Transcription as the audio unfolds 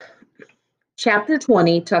Chapter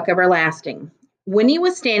 20, Tuck Everlasting. Winnie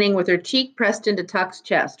was standing with her cheek pressed into Tuck's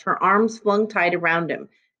chest, her arms flung tight around him.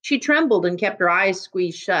 She trembled and kept her eyes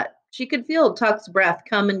squeezed shut. She could feel Tuck's breath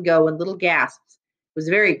come and go in little gasps. It was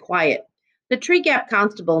very quiet. The Tree Gap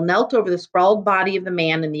constable knelt over the sprawled body of the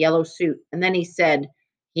man in the yellow suit, and then he said,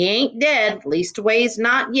 "He ain't dead, leastways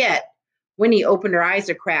not yet." Winnie opened her eyes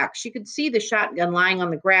a crack. She could see the shotgun lying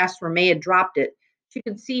on the grass where May had dropped it. She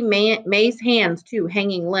could see May's hands, too,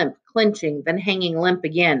 hanging limp, clenching, then hanging limp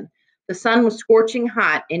again. The sun was scorching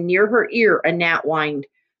hot, and near her ear a gnat whined.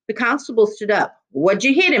 The constable stood up. "What'd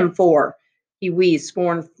you hit him for?" he wheezed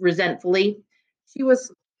resentfully. She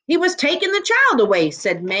was He was taking the child away,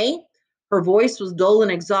 said May. Her voice was dull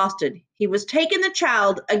and exhausted. He was taking the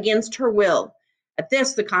child against her will. At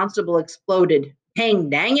this, the constable exploded.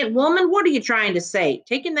 Dang it, woman, what are you trying to say?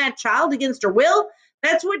 Taking that child against her will?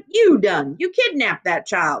 That's what you done. You kidnapped that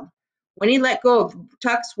child. When he let go of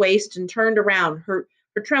Tuck's waist and turned around, her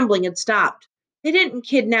trembling had stopped. "They didn't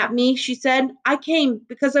kidnap me," she said. "I came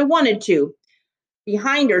because I wanted to."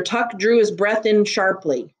 Behind her, Tuck drew his breath in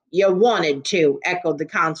sharply. "You wanted to," echoed the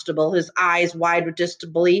constable, his eyes wide with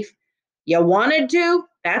disbelief. "You wanted to?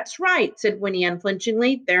 That's right," said Winnie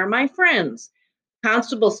unflinchingly. "They're my friends." The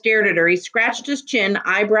constable stared at her. He scratched his chin,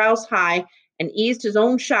 eyebrows high, and eased his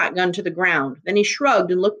own shotgun to the ground. Then he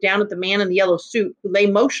shrugged and looked down at the man in the yellow suit who lay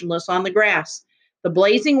motionless on the grass, the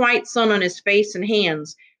blazing white sun on his face and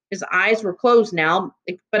hands. His eyes were closed now,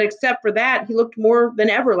 but except for that, he looked more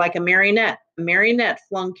than ever like a marionette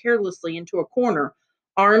flung carelessly into a corner,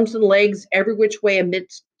 arms and legs every which way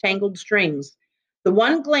amidst tangled strings. The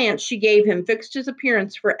one glance she gave him fixed his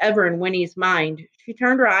appearance forever in Winnie's mind. She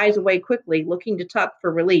turned her eyes away quickly, looking to Tuck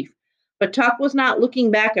for relief. But Tuck was not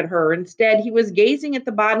looking back at her. Instead, he was gazing at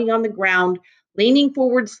the body on the ground, leaning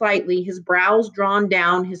forward slightly, his brows drawn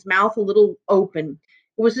down, his mouth a little open.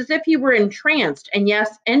 It was as if he were entranced and,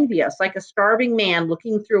 yes, envious, like a starving man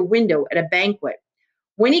looking through a window at a banquet.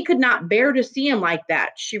 Winnie could not bear to see him like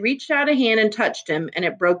that. She reached out a hand and touched him, and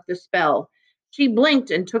it broke the spell. He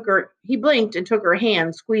blinked and took her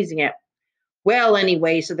hand, squeezing it. "Well,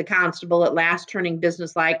 anyway," said the constable at last, turning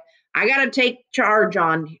businesslike, I gotta take charge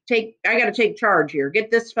here. Get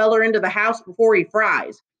this feller into the house before he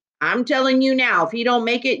fries. I'm telling you now, if he don't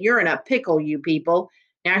make it, you're in a pickle, you people.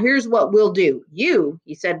 Now here's what we'll do. You,"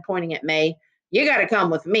 he said, pointing at May, "you gotta come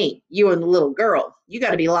with me, you and the little girl. You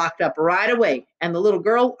gotta be locked up right away. And the little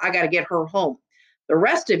girl, I gotta get her home. The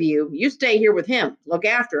rest of you, you stay here with him. Look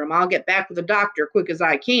after him. I'll get back with the doctor quick as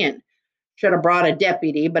I can. Should have brought a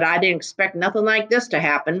deputy, but I didn't expect nothing like this to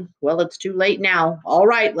happen. Well, it's too late now. All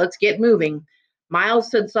right, let's get moving." Miles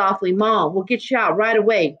said softly, "Ma, we'll get you out right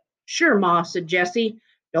away." "Sure, Ma," said Jessie.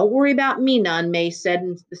 "Don't worry about me none," May said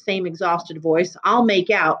in the same exhausted voice. "I'll make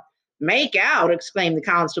out." "Make out!" exclaimed the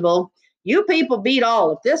constable. "You people beat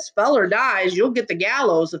all. If this feller dies, you'll get the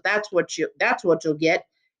gallows if that's what you'll get.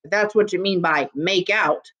 If that's what you mean by make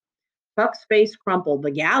out." Tuck's face crumpled. "The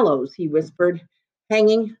gallows," he whispered.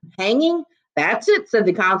 Hanging? That's it," said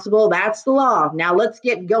the constable. "That's the law. Now let's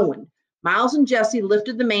get going." Miles and Jessie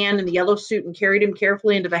lifted the man in the yellow suit and carried him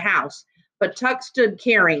carefully into the house. But Tuck stood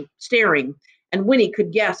staring, and Winnie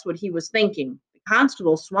could guess what he was thinking. The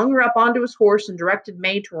constable swung her up onto his horse and directed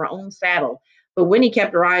May to her own saddle. But Winnie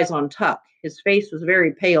kept her eyes on Tuck. His face was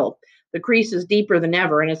very pale, the creases deeper than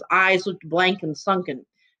ever, and his eyes looked blank and sunken.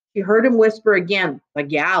 She heard him whisper again, "The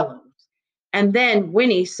gallows." And then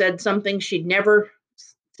Winnie said something she'd never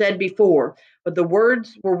said before, but the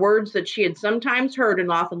words were words that she had sometimes heard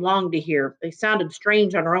and often longed to hear. They sounded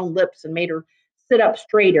strange on her own lips and made her sit up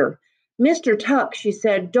straighter. "Mr. Tuck," she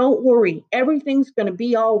said, "don't worry. Everything's going to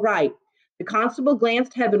be all right." The constable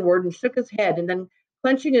glanced heavenward and shook his head, and then,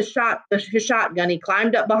 clenching his shotgun, he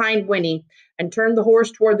climbed up behind Winnie and turned the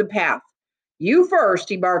horse toward the path. "You first,"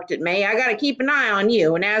 he barked at May. "I got to keep an eye on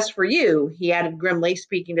you. And as for you," he added grimly,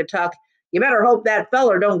 speaking to Tuck, "you better hope that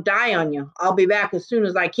feller don't die on you. I'll be back as soon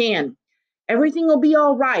as I can." "Everything will be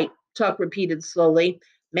all right," Tuck repeated slowly.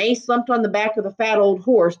 May, slumped on the back of the fat old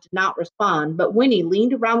horse, did not respond, but Winnie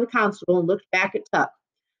leaned around the constable and looked back at Tuck.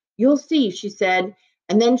 "You'll see," she said,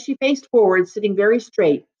 and then she faced forward, sitting very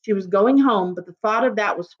straight. She was going home, but the thought of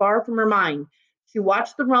that was far from her mind. She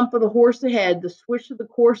watched the rump of the horse ahead, the swish of the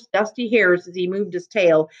coarse, dusty hairs as he moved his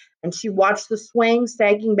tail, and she watched the swaying,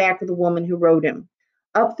 sagging back of the woman who rode him.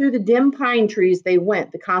 Up through the dim pine trees they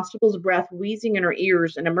went, the constable's breath wheezing in her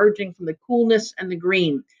ears and emerging from the coolness and the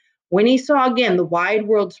green. Winnie saw again the wide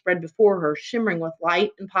world spread before her, shimmering with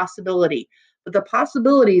light and possibility. But the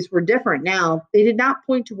possibilities were different now. They did not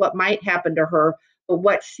point to what might happen to her, but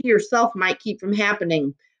what she herself might keep from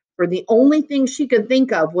happening. For the only thing she could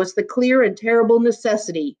think of was the clear and terrible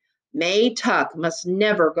necessity. May Tuck must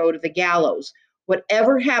never go to the gallows.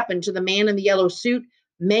 Whatever happened to the man in the yellow suit,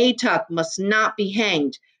 May Tuck must not be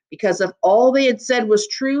hanged, because if all they had said was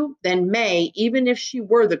true, then May, even if she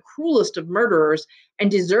were the cruelest of murderers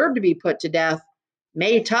and deserved to be put to death,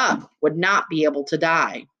 May Tuck would not be able to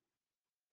die.